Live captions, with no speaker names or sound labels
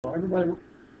Everybody,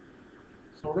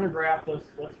 so we're going to graph this.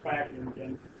 Let's factor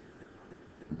again.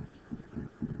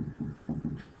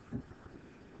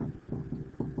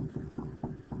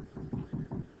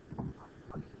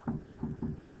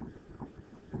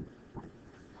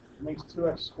 It makes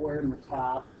 2x squared in the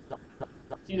top.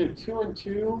 It's either 2 and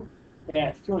 2. Yeah,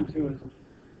 it's 2 and 2 is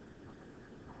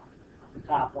the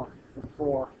top one, the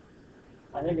 4.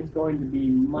 I think it's going to be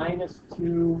minus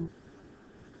 2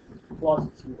 plus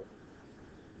 2.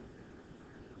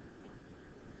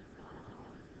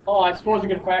 Oh, I suppose you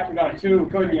could factor out 2,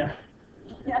 couldn't you?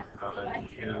 Yeah.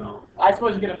 I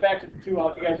suppose you could have factored the 2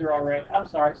 out. You guys are all right. I'm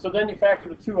sorry. So then you factor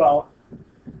the 2 out.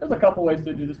 There's a couple ways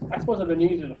to do this. I suppose it would have been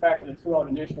easier to factor the 2 out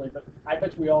initially, but I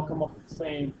bet we all come up with the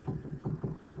same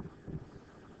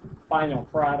final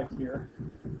product here.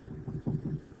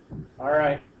 All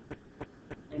right.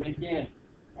 And again,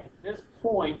 at this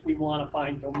point, we want to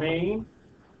find domain,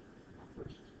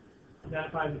 which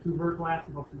identifies the 2 vertical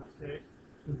asymptotes in this case,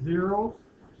 the zeros,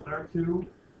 which are 2,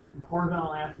 and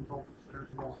horizontal asymptotes, which are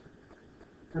 1.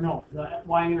 Or no, the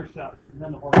y-intercept, and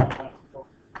then the horizontal asymptote.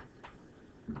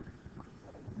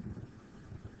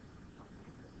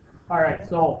 All right,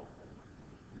 so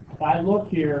if I look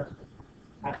here,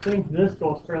 I think this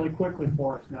goes fairly quickly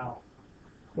for us now.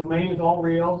 Domain is all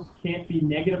reals, can't be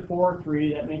 -4 or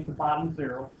 3, that makes the bottom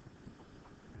 0.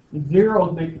 The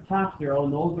zeros make the top 0,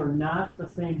 and those are not the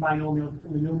same binomials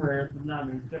in the numerator, the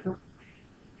denominator is different.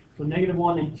 So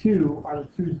 -1 and 2 are the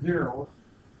 2 zeros.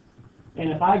 And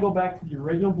if I go back to the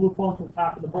original blue function at the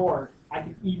top of the board, I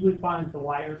can easily find the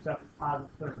y-intercept is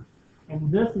positive 30.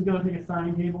 And this is going to take a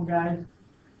sign table, guys,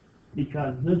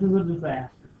 because this is a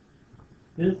disaster.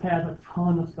 This has a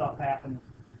ton of stuff happening.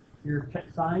 Your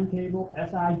sign table,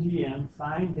 SIGN,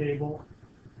 sign table,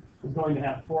 is going to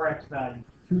have 4x values,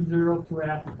 2 zeros, 2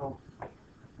 asymptotes,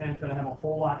 and it's going to have a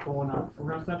whole lot going on. So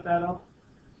we're going to set that up,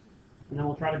 and then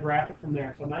we'll try to graph it from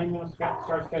there. So I'm not even going to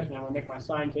start sketching. I'm going to make my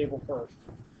sign table first.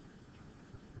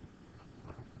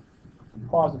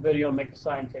 Pause the video and make the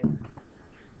sign table.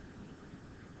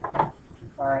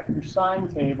 All right, your sign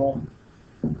table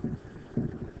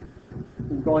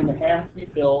is going to have to be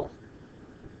built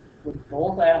with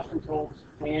both asymptotes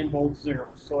and both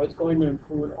zeros. So it's going to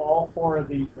include all 4 of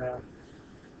these values.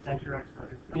 That's your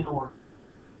expression in order.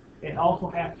 It also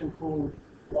has to include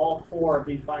all 4 of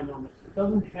these binomials. It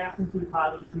doesn't have to include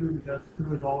positive 2 because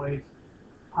 2 is always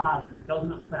positive. It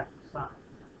doesn't affect the sign.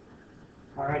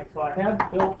 All right, so I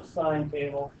have built the sign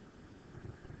table.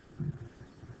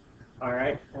 All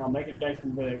right, and I'll make it nice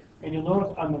and big. And you'll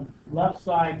notice on the left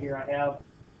side here, I have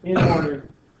in order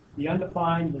the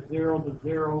undefined, the 0,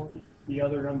 the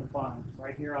other undefined,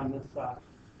 right here on this side.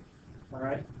 All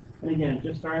right, and again,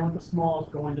 just starting with the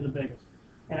smallest, going to the biggest.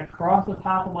 And across the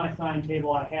top of my sign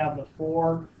table, I have the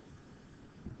 4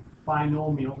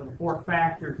 binomials, or the 4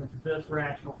 factors of this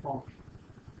rational function.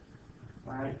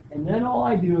 All right, and then all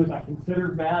I do is I consider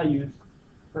values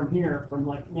from here, from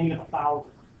like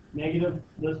 -1,000. Negative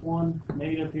this one,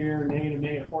 negative here,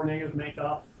 negative, 4 negatives make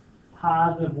up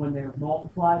positive when they're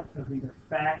multiplied, because these are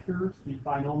factors. These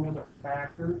binomials are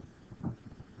factors.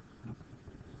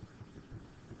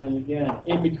 And again,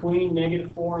 in between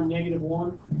 -4 and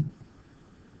 -1,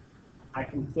 I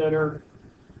consider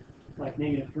like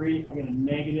 -3. I get a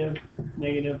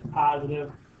negative,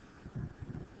 positive,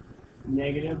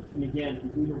 negative. And again, if you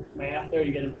do the math there,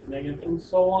 you get a negative, and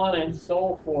so on and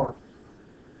so forth.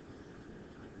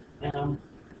 And I'm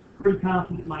pretty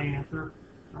confident in my answer.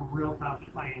 I'm real confident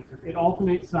in my answer. It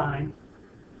alternates signs.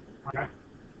 Okay.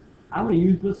 I'm going to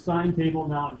use this sign table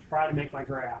now to try to make my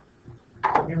graph.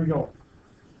 So here we go.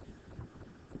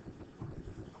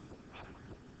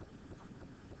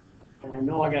 And I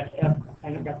know I got F,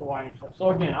 I got the Y intercept. So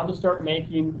again, I'll just start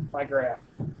making my graph.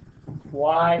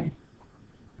 Y,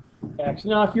 X.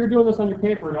 Now, if you're doing this on your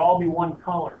paper, it'll all be one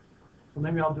color. So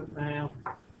maybe I'll do it now.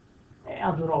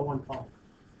 I'll do it all one color.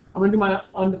 I'm going to do my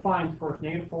undefined first.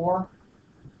 -4.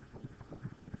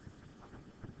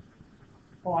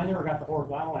 Oh, I never got the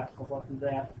horizontal asymptote. What is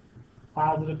that?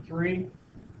 Positive 3.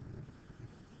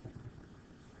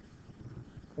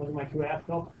 Those are my 2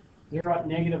 asymptotes. 0 at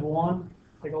 -1.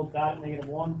 Big old dot at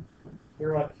 -1.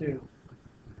 0 at 2.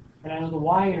 And I know the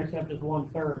y-intercept is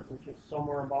 1/3, which is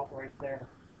somewhere about right there.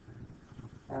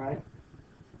 All right.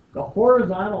 The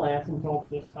horizontal asymptote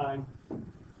this time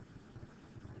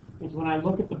is when I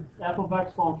look at the f of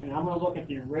x function. I'm going to look at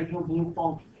the original blue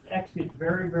function. If x gets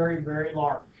very, very, very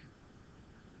large,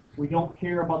 we don't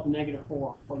care about the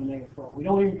 -4 or the -4. We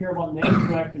don't even care about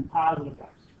 -2x and positive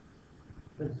x.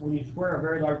 Because when you square a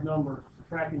very large number,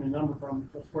 subtracting the number from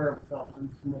the square of itself is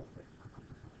significant.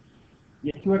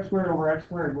 You get 2x squared over x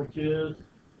squared, which is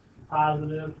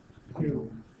positive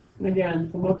 2. And again,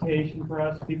 some notation for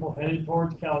us people headed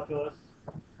towards calculus.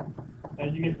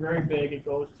 As you get very big, it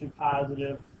goes to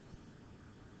positive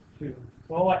 2.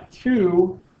 So at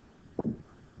 2,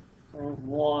 there's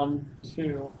 1,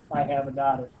 2, I have it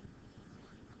dotted.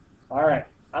 All right,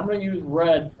 I'm going to use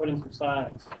red to put in some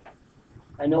signs.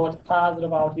 I know it's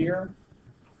positive out here.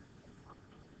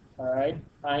 All right,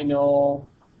 I know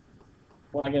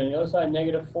when I get on the other side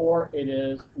negative 4, it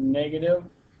is negative.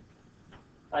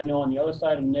 I know on the other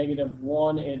side of negative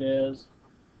 1, it is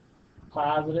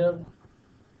positive.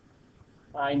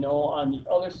 I know on the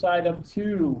other side of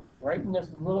 2, right in this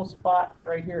little spot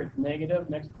right here, it's negative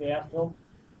next to the asymptote.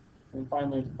 And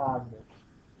finally, it's positive.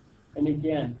 And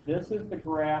again, this is the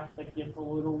graph that gets a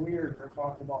little weird. We're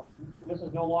talking about this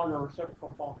is no longer a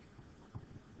reciprocal function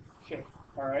shape.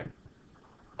 All right.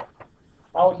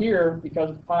 Out here, because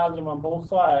it's positive on both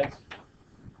sides,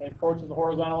 it approaches the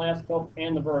horizontal asymptote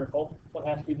and the vertical, so it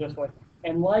has to be this way.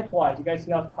 And likewise, you guys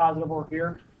see how it's positive over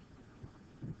here?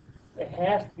 It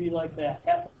has to be like that.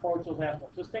 Have to approach those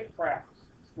asymptotes. Just take practice.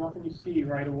 It's nothing you see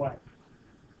right away.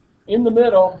 In the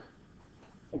middle,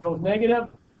 it goes negative.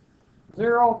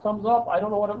 0 comes up. I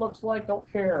don't know what it looks like. Don't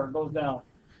care. It goes down.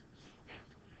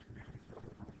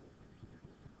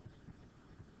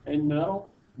 In the middle?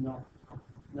 No.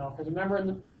 No, because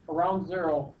remember, around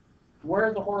 0, where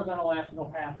does the horizontal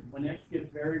asymptote happen? When x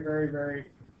gets very, very, very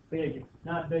big.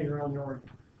 Not big around the origin.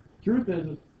 Truth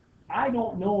is, I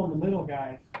don't know in the middle,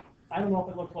 guys. I don't know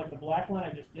if it looks like the black line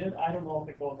I just did. I don't know if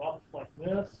it goes up like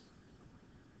this.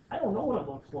 I don't know what it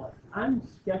looks like. I'm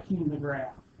sketching the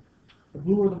graph. The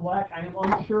blue or the black, I am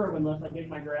unsure of unless I get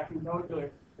my graphing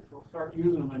calculator, which we'll start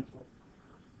using eventually.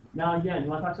 Now again, you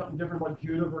want to talk something different about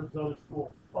Juda versus other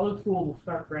schools. Other schools will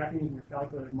start graphing using your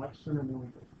calculator much sooner than we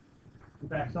do. In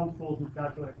fact, some schools will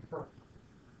calculate first.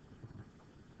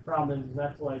 Problem is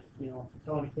that's like,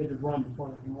 telling a kid to run before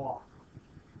they can walk.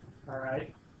 All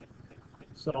right?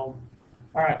 So, all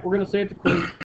right, we're going to save the quiz.